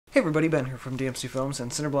Hey everybody, Ben here from DMC Films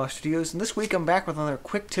and Cinderblock Studios, and this week I'm back with another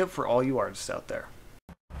quick tip for all you artists out there.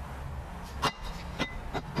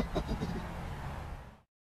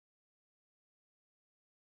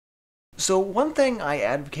 So one thing I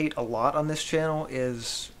advocate a lot on this channel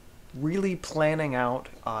is really planning out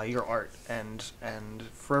your art, and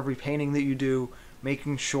for every painting that you do,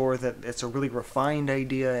 making sure that it's a really refined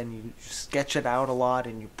idea and you sketch it out a lot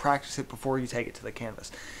and you practice it before you take it to the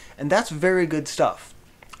canvas. And that's very good stuff.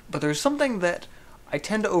 But there's something that I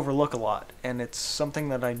tend to overlook a lot, and it's something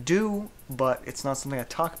that I do, but it's not something I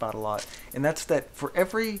talk about a lot, and that's that for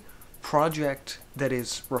every project that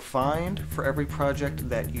is refined, for every project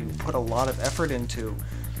that you put a lot of effort into,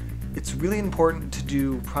 it's really important to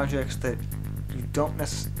do projects that you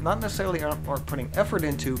not necessarily aren't putting effort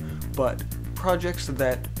into, but projects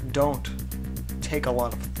that don't take a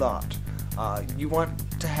lot of thought. You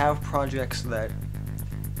want to have projects that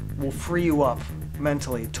will free you up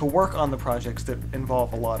mentally to work on the projects that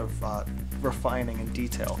involve a lot of refining and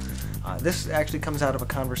detail. This actually comes out of a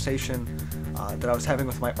conversation that I was having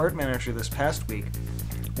with my art manager this past week,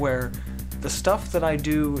 where the stuff that I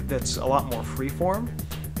do that's a lot more freeform,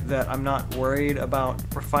 that I'm not worried about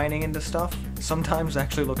refining into stuff, sometimes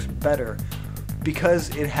actually looks better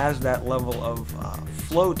because it has that level of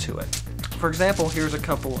flow to it. For example, here's a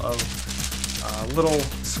couple of little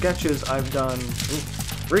sketches I've done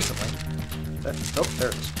recently. Oh, there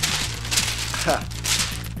it is. Ha.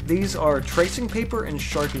 These are tracing paper and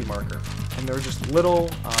Sharpie marker, and they're just little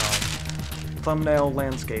thumbnail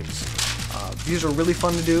landscapes. These are really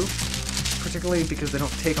fun to do, particularly because they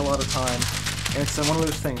don't take a lot of time, and it's one of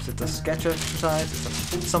those things. It's a sketch exercise.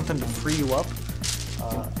 It's something to free you up.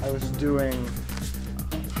 I was doing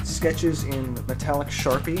sketches in metallic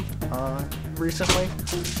Sharpie recently.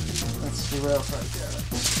 Let's see what else I got.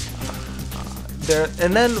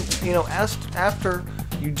 And then, you know, after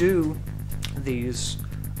you do these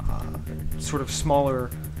sort of smaller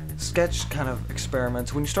sketch kind of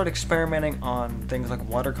experiments, when you start experimenting on things like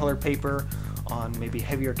watercolor paper, on maybe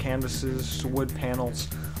heavier canvases, wood panels,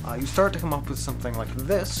 you start to come up with something like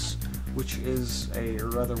this, which is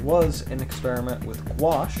was an experiment with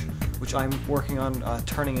gouache, which I'm working on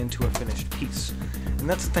turning into a finished piece. And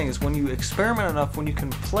that's the thing, is when you experiment enough, when you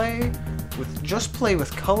can just play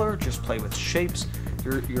with color, just play with shapes,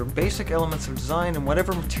 your basic elements of design and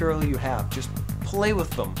whatever material you have, just play with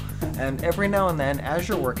them. And every now and then, as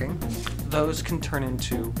you're working, those can turn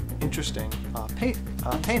into interesting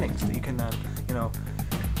paintings that you can then, you know,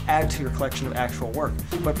 add to your collection of actual work.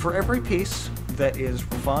 But for every piece that is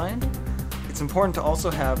refined, it's important to also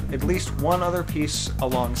have at least one other piece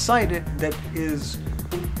alongside it that is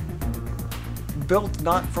built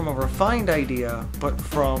not from a refined idea, but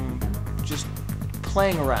from just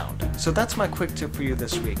playing around. So that's my quick tip for you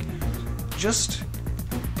this week. Just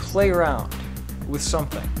play around with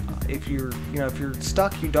something. If you're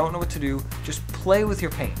stuck, you don't know what to do, just play with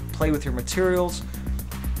your paint, play with your materials.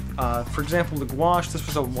 For example, the gouache, this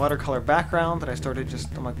was a watercolor background that I started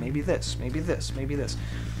I'm like, maybe this, maybe this, maybe this.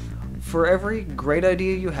 For every great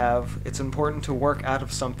idea you have, it's important to work out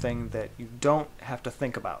of something that you don't have to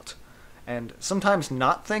think about. And sometimes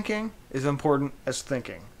not thinking is important as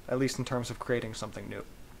thinking, at least in terms of creating something new.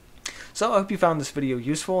 So I hope you found this video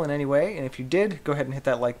useful in any way, and if you did, go ahead and hit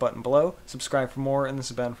that like button below, subscribe for more, and this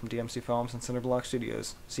has been from DMC Films and Cinderblock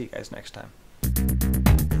Studios. See you guys next time.